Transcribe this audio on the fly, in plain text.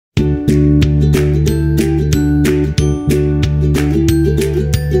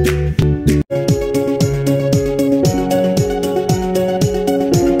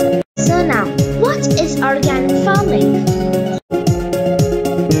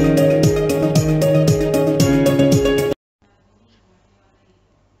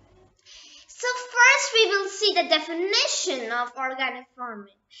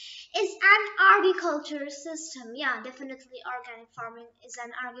Agriculture system. Yeah, definitely organic farming is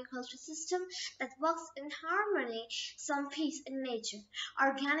an agriculture system that works in harmony, some peace in nature.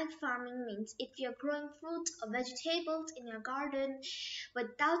 Organic farming means if you're growing fruit or vegetables in your garden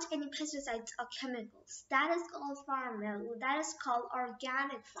without any pesticides or chemicals, that is called farming. That is called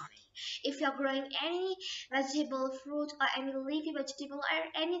organic farming. If you're growing any vegetable, fruit, or any leafy vegetable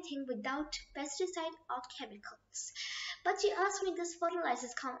or anything without pesticide or chemicals. But you asked me, does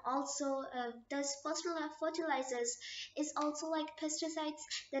fertilizers come also? Does fertilizers is also like pesticides?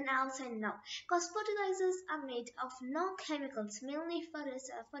 Then I'll say no, because fertilizers are made of no chemicals. Mainly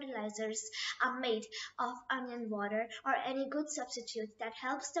fertilizers are made of onion water or any good substitute that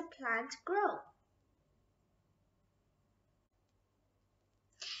helps the plant grow.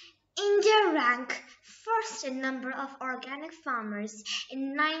 India ranked first in number of organic farmers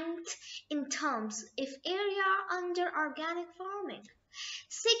and ninth in terms of area under organic farming.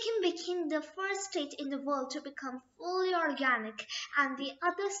 Sikkim became the first state in the world to become fully organic, and the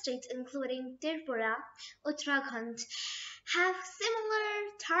other states, including Tripura, Uttarakhand, have similar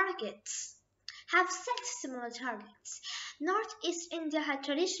targets. Have set similar targets. Northeast India had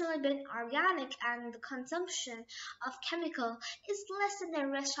traditionally been organic, and the consumption of chemical is less than the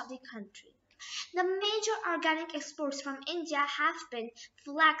rest of the country. The major organic exports from India have been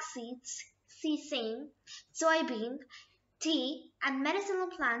flax seeds, sesame, soybean, tea, and medicinal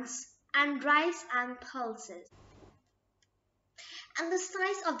plants, and rice and pulses. And the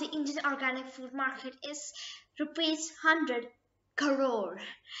size of the Indian organic food market is rupees 100 crore.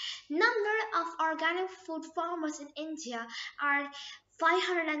 Number of organic food farmers in India are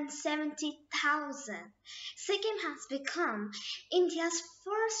 570,000. Sikkim has become India's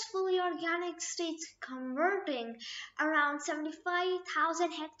first fully organic state, converting around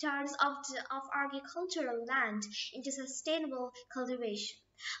 75,000 hectares of agricultural land into sustainable cultivation.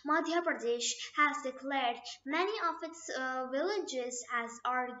 Madhya Pradesh has declared many of its villages as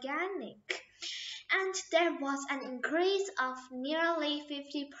organic, and there was an increase of nearly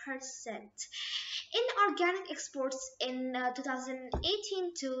 50% in organic exports in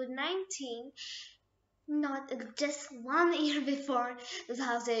 2018 to 19, not just 1 year before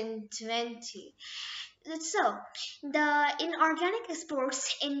 2020. So, the inorganic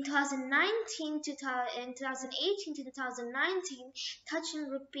exports in 2019 to in 2018 to 2019, touching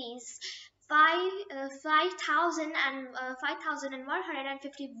rupees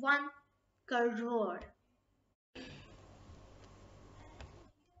 5,151 crore.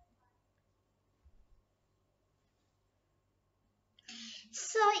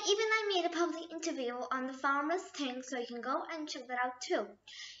 So even I made a public interview on the farmers thing, so you can go and check that out too.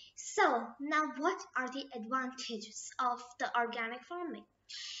 So now what are the advantages of the organic farming?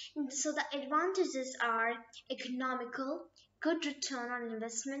 So the advantages are economical, good return on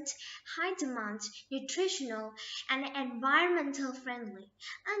investment, high demand, nutritional, and environmental friendly.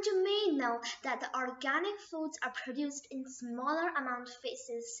 And you may know that the organic foods are produced in smaller amount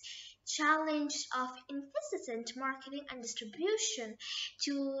faces challenge of incessant marketing and distribution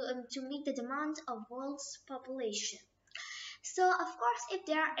to meet the demands of world's population. So of course, if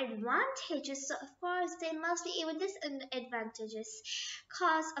there are advantages, so of course there must be even disadvantages.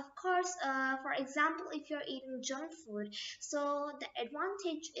 Cause of course, for example, if you're eating junk food, so the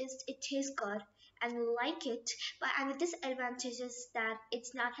advantage is it tastes good and you like it, but and the disadvantage is that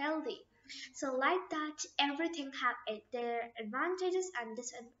it's not healthy. So like that, everything have their advantages and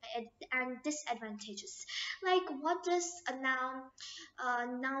disadvantages. Like what does now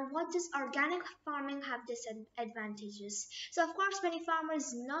what does organic farming have disadvantages? So of course, many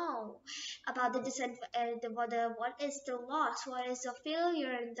farmers know about what is the loss, what is the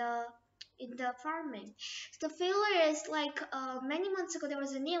failure in the farming. So the failure is like many months ago there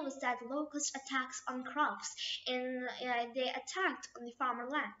was a news that locust attacks on crops in they attacked on the farmer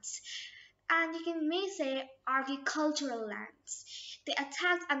lands, and you can may say agricultural lands. They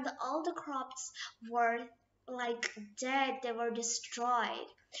attacked and all the crops were like dead, they were destroyed.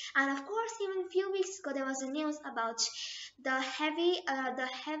 And of course, even a few weeks ago there was a news about the heavy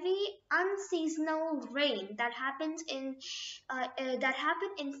unseasonal rain that happened in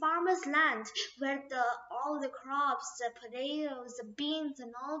farmers land, where the all the crops, the potatoes, the beans,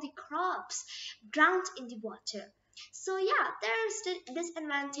 and all the crops drowned in the water. So yeah, there's the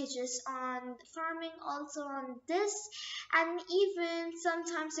disadvantages on farming also on this, and even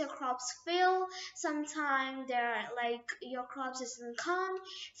sometimes your crops fail, sometimes they're like your crops isn't come,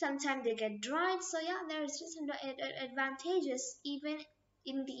 sometimes they get dried. So yeah, there's just advantages even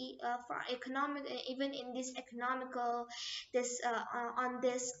in the for economic, even in this economical, this on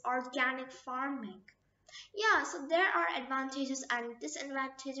this organic farming. Yeah, so there are advantages and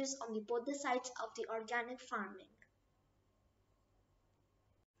disadvantages on the both the sides of the organic farming.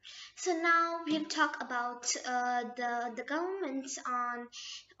 So now we'll talk about the government on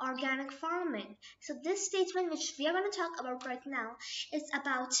organic farming. So this statement which we are going to talk about right now is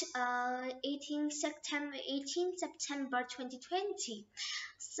about 18 September 2020.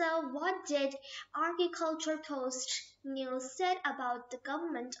 So what did Agriculture Post News said about the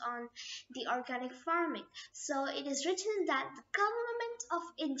government on the organic farming? So it is written that the government of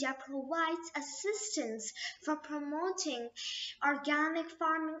India provides assistance for promoting organic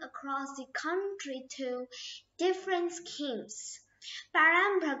farming across the country through different schemes.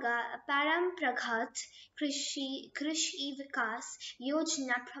 Parampragat Krishi Vikas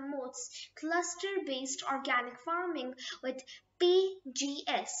Yojana promotes cluster-based organic farming with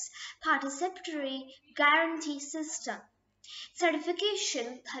PGS, Participatory Guarantee System.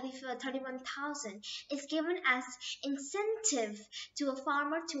 Certification 31,000 is given as incentive to a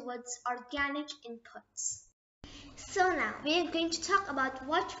farmer towards organic inputs. So now we are going to talk about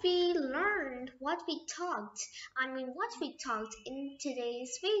what we learned, what we talked in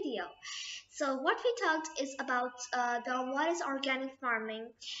today's video. So what we talked is about what is organic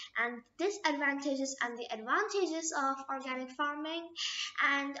farming and disadvantages and the advantages of organic farming,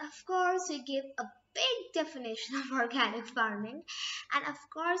 and of course we give a big definition of organic farming, and of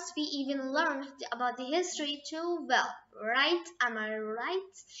course we even learned about the history too. Well, right? Am I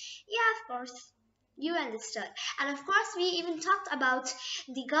right? Yeah, of course. You understood. And of course, we even talked about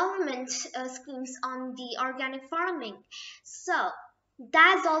the government schemes on the organic farming. So,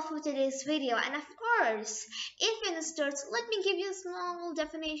 that's all for today's video. And of course, if you understood, so let me give you a small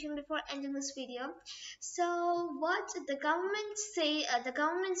definition before ending this video. So, what the government say, the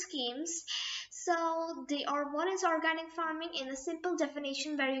government schemes. So, what is organic farming in a simple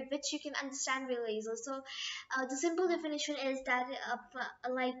definition, very which you can understand really easily. So, the simple definition is that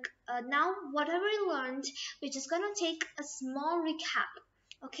now whatever you learned, we're just gonna take a small recap.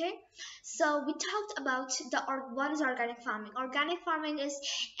 Okay, so we talked about what is organic farming. Organic farming is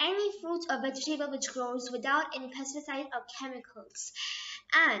any fruit or vegetable which grows without any pesticide or chemicals.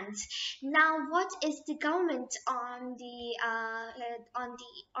 And now, what is the government on the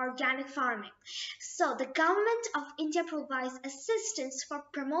organic farming? So the government of India provides assistance for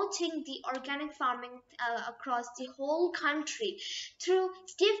promoting the organic farming across the whole country through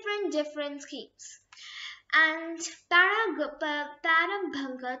different schemes. And Parambhangat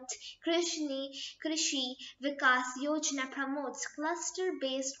Krishi Vikas Yojana promotes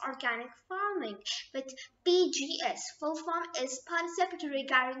cluster-based organic farming with PGS. Full form is Participatory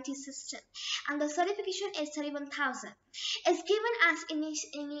Guarantee System, and the certification is 31,000. Is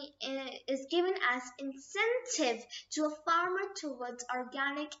given as incentive to a farmer towards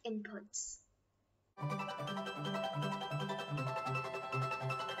organic inputs.